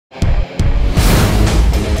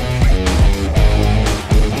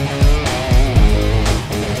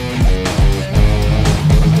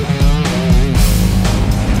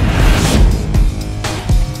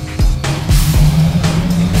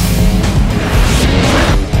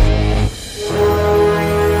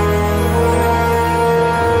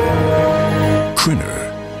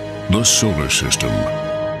solar system.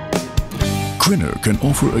 KRINNER can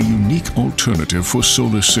offer a unique alternative for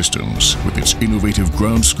solar systems with its innovative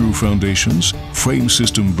ground screw foundations, frame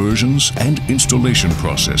system versions, and installation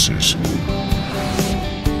processes.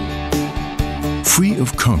 Free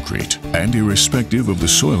of concrete and irrespective of the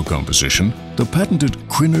soil composition, the patented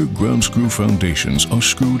KRINNER ground screw foundations are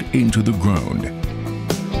screwed into the ground.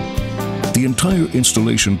 The entire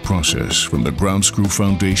installation process, from the ground screw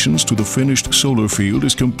foundations to the finished solar field,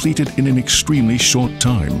 is completed in an extremely short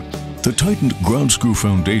time. The tightened ground screw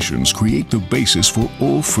foundations create the basis for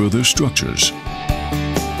all further structures.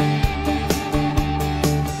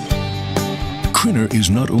 KRINNER is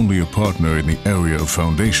not only a partner in the area of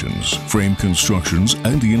foundations, frame constructions,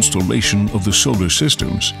 and the installation of the solar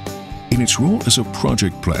systems. In its role as a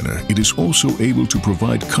project planner, it is also able to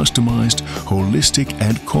provide customized, holistic,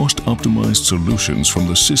 and cost-optimized solutions from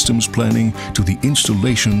the systems planning to the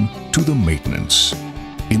installation to the maintenance.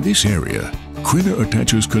 In this area, KRINNER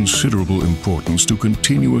attaches considerable importance to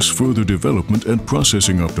continuous further development and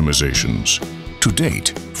processing optimizations. To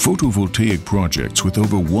date, photovoltaic projects with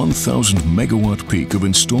over 1,000 megawatt peak of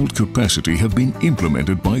installed capacity have been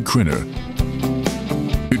implemented by KRINNER.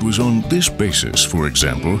 It was on this basis, for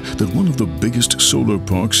example, that one of the biggest solar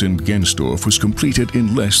parks in Gensdorf was completed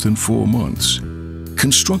in less than 4 months.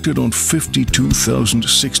 Constructed on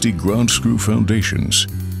 52,060 ground screw foundations,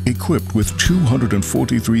 equipped with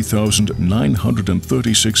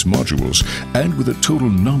 243,936 modules and with a total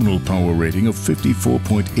nominal power rating of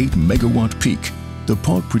 54.8 megawatt peak, the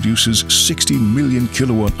park produces 60 million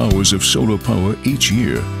kilowatt hours of solar power each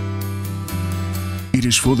year. It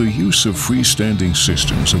is for the use of freestanding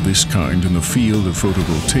systems of this kind in the field of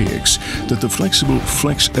photovoltaics that the flexible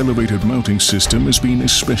flex-elevated mounting system has been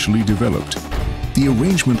especially developed. The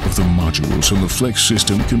arrangement of the modules on the flex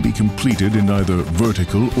system can be completed in either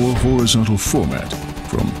vertical or horizontal format,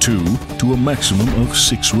 from 2 to a maximum of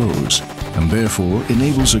 6 rows, and therefore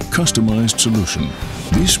enables a customized solution.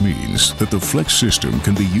 This means that the flex system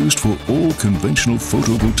can be used for all conventional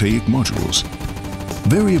photovoltaic modules.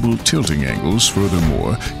 Variable tilting angles,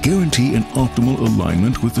 furthermore, guarantee an optimal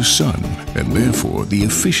alignment with the sun and therefore the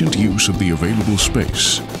efficient use of the available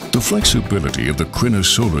space. The flexibility of the KRINNER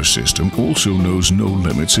solar system also knows no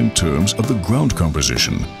limits in terms of the ground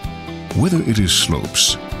composition. Whether it is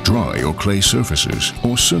slopes, dry or clay surfaces,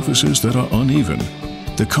 or surfaces that are uneven,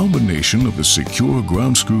 the combination of the secure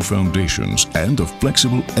ground screw foundations and the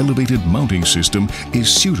flexible elevated mounting system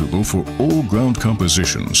is suitable for all ground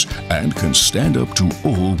compositions and can stand up to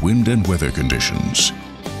all wind and weather conditions.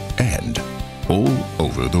 And all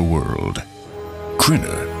over the world.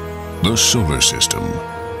 KRINNER, the solar system.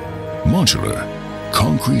 Modular,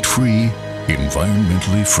 concrete-free,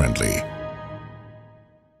 environmentally friendly.